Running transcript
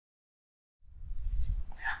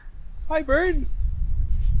Hi, bird.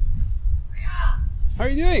 How are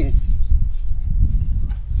you doing?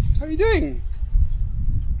 How are you doing?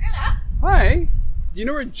 Hello. Hi. Do you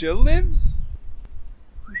know where Jill lives?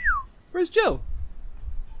 Where's Jill?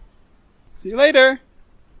 See you later.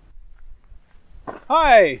 Hi. Oh,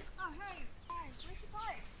 hey. Hi. Where's your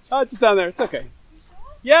bike? Oh, just down there. It's okay. You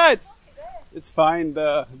sure? Yeah, Okay, there. it's fine.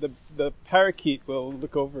 The parakeet will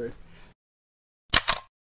look over it.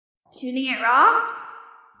 Shooting it raw?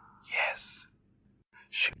 Yes.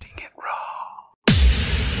 Shooting it raw.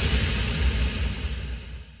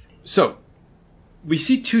 So, we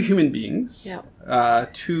see two human beings. Yeah.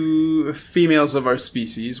 Two females of our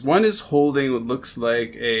species. One is holding what looks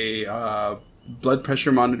like a blood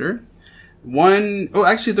pressure monitor.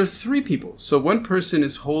 Actually, there are three people. So one person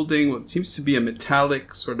is holding what seems to be a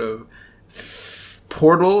metallic sort of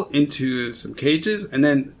portal into some cages. And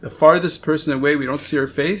then the farthest person away, we don't see her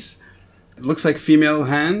face. It looks like female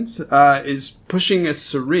hands, is pushing a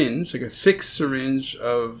syringe, like a thick syringe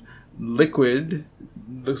of liquid.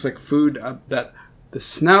 Looks like food that the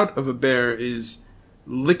snout of a bear is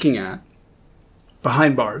licking at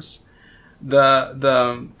behind bars.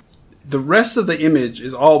 The rest of the image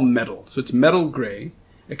is all metal, so it's metal gray,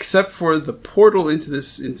 except for the portal into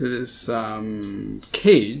this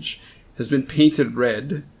cage has been painted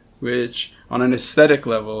red, which on an aesthetic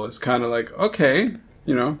level is kind of like, okay,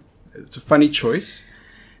 it's a funny choice.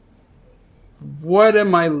 What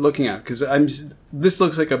am I looking at? Because this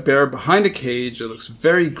looks like a bear behind a cage. It looks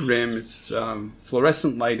very grim. It's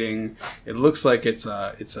fluorescent lighting. It looks like it's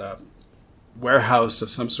a warehouse of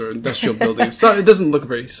some sort of industrial building. So it doesn't look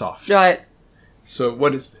very soft. Right. So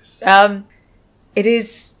what is this? It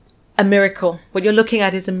is a miracle. What you're looking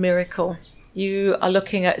at is a miracle. You are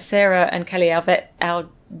looking at Sarah and Kelly, our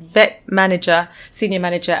vet manager, senior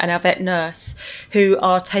manager, and our vet nurse, who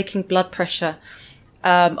are taking blood pressure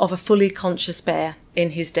of a fully conscious bear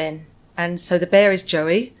in his den. And so the bear is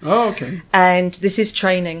Joey. Oh, okay. And this is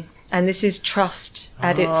training, and this is trust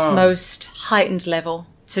at its most heightened level,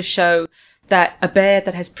 to show that a bear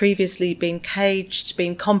that has previously been caged,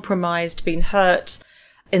 been compromised, been hurt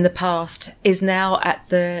in the past is now at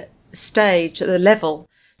the stage, at the level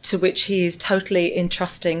to which he is totally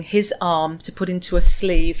entrusting his arm to put into a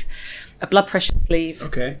sleeve, a blood pressure sleeve,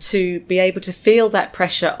 okay, to be able to feel that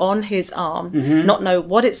pressure on his arm, not know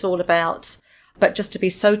what it's all about, but just to be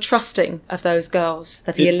so trusting of those girls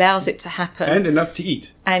that he allows it to happen. And enough to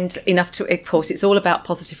eat. And enough to, of course, it's all about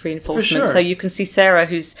positive reinforcement. For sure. So you can see Sarah,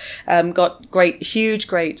 who's got huge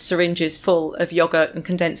syringes full of yogurt and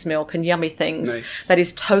condensed milk and yummy things. Nice. That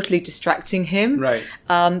is totally distracting him. Right.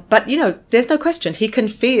 But, there's no question. He can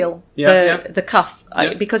feel the cuff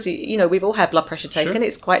because, we've all had blood pressure taken. Sure.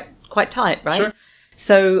 It's quite tight, right? Sure.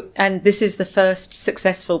 So, and this is the first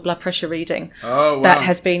successful blood pressure reading that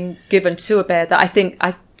has been given to a bear that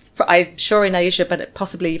I'm sure in Asia, but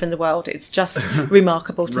possibly even the world, it's just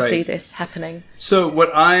remarkable to see this happening. So what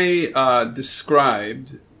I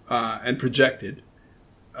described and projected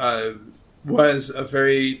was a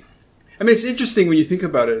very... it's interesting when you think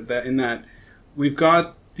about it, that we've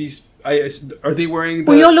got these... are they wearing the...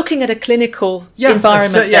 Well, you're looking at a clinical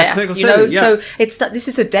environment there. Clinical setting, So it's not, this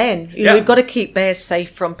is a den. We've got to keep bears safe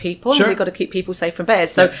from people. Sure. And we've got to keep people safe from bears.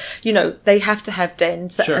 So, they have to have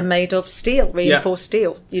dens that are made of steel, reinforced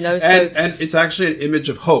steel, And it's actually an image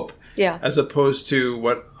of hope. Yeah. As opposed to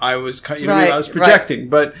what I was, I was projecting.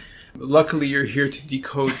 But luckily you're here to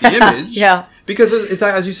decode the image. Yeah. Because it's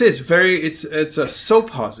as you say, it's so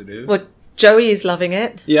positive. Well, Joey is loving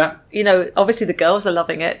it. Yeah. Obviously the girls are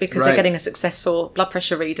loving it because they're Right. getting a successful blood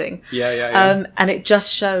pressure reading. Yeah. And it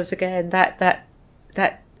just shows again that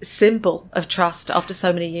symbol of trust after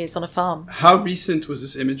so many years on a farm. How recent was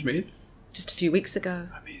this image made? Just a few weeks ago.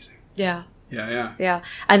 Amazing. Yeah. Yeah.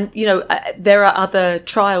 And, there are other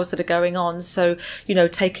trials that are going on. So,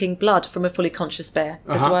 taking blood from a fully conscious bear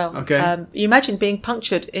as well. Okay. You imagine being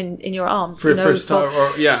punctured in your arm. For your first time,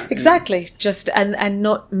 Exactly. Just, and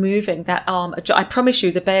not moving that arm. I promise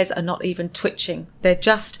you, the bears are not even twitching. They're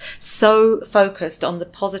just so focused on the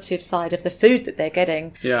positive side of the food that they're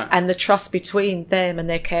getting. Yeah. And the trust between them and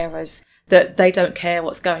their carers, that they don't care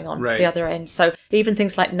what's going on at the other end. So even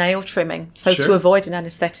things like nail trimming. So to avoid an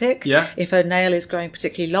anaesthetic, if a nail is growing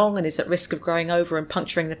particularly long and is at risk of growing over and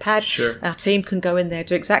puncturing the pad, our team can go in there,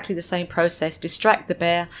 do exactly the same process, distract the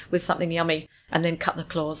bear with something yummy, and then cut the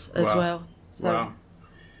claws as well. So. Wow.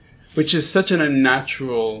 Which is such an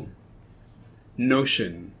unnatural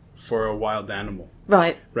notion for a wild animal.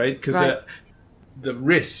 Right. Right? Because the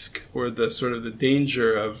risk or the sort of the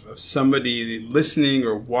danger of somebody listening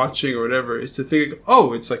or watching or whatever is to think,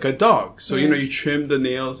 oh, it's like a dog. So, you trim the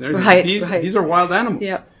nails and everything. Right, These are wild animals.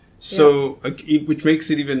 Yeah. So, which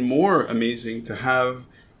makes it even more amazing to have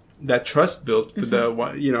that trust built for the,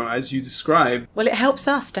 as you described. Well, it helps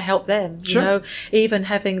us to help them, Sure. even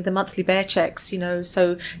having the monthly bear checks,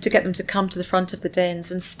 so to get them to come to the front of the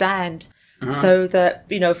dens and stand so that,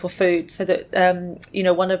 for food, so that,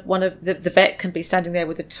 one of the vet can be standing there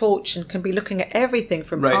with a torch and can be looking at everything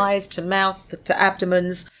from eyes to mouth to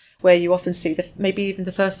abdomens, where you often see maybe even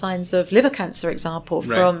the first signs of liver cancer, example,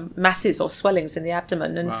 from masses or swellings in the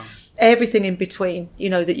abdomen, and everything in between,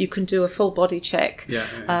 that you can do a full body check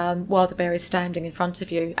while the bear is standing in front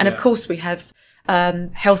of you. And of course we have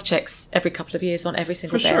health checks every couple of years on every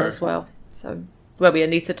single bear as well. So where we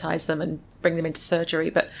anaesthetize them and bring them into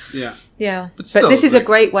surgery. But but this is a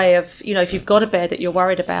great way of, if you've got a bear that you're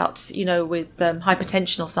worried about, with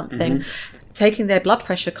hypertension or something, taking their blood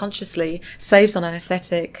pressure consciously saves on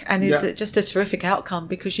anaesthetic and is just a terrific outcome,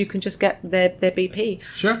 because you can just get their BP.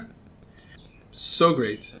 Sure. So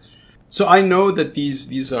great. So I know that these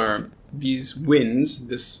wins,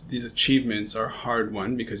 these achievements are hard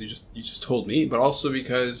won because you just told me, but also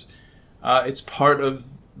because it's part of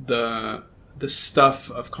the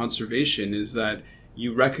stuff of conservation, is that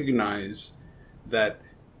you recognize that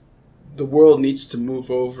the world needs to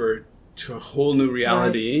move over to a whole new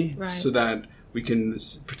reality, so that we can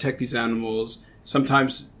protect these animals,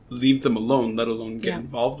 sometimes leave them alone, let alone get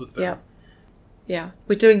involved with them. Yeah,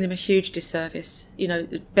 we're doing them a huge disservice.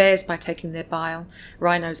 Bears by taking their bile,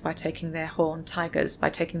 rhinos by taking their horn, tigers by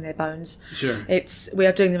taking their bones. Sure. We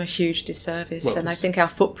are doing them a huge disservice, and I think our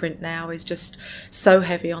footprint now is just so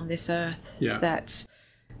heavy on this earth that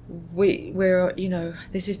we're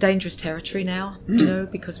this is dangerous territory now.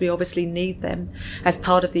 Because we obviously need them as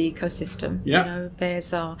part of the ecosystem.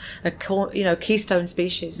 Bears are a keystone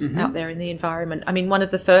species out there in the environment. I mean, one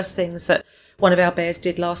of the first things that one of our bears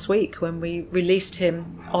did last week when we released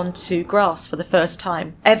him onto grass for the first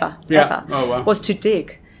time ever was to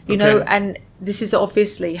dig. And this is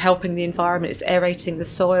obviously helping the environment. It's aerating the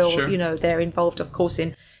soil. They're involved, of course,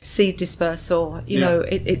 in seed dispersal.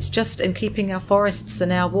 It's just in keeping our forests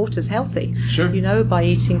and our waters healthy. By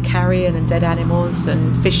eating carrion and dead animals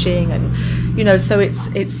and fishing, and so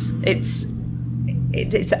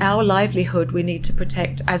it's our livelihood we need to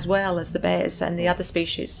protect, as well as the bears and the other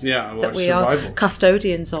species that we are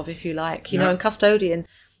custodians of, if you like. And custodian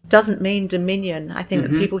doesn't mean dominion. I think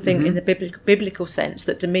that people think in the biblical sense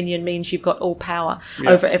that dominion means you've got all power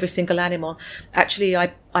over every single animal. Actually,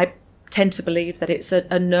 I tend to believe that it's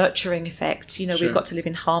a nurturing effect. We've got to live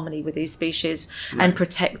in harmony with these species and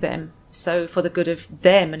protect them, so for the good of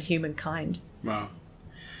them and humankind. Wow.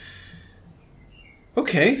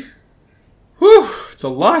 Okay. Whew, it's a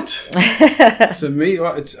lot. It's amazing.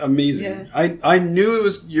 It's amazing. I knew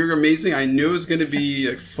you're amazing. I knew it was going to be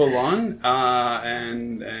like full on,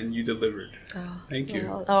 and you delivered. Thank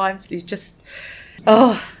you.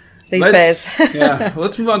 These bears. Well,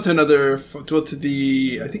 let's move on to another. I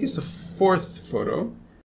think it's the fourth photo.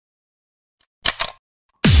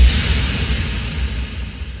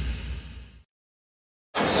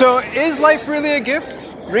 So, is life really a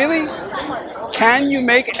gift? Really? Can you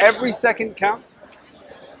make every second count?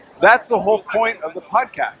 That's the whole point of the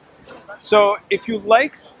podcast. So if you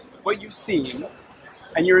like what you've seen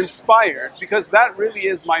and you're inspired, because that really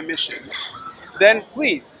is my mission, then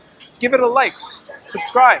please give it a like,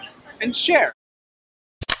 subscribe, and share.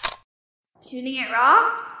 Shooting it raw?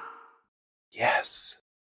 Yes.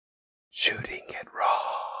 Shooting it raw.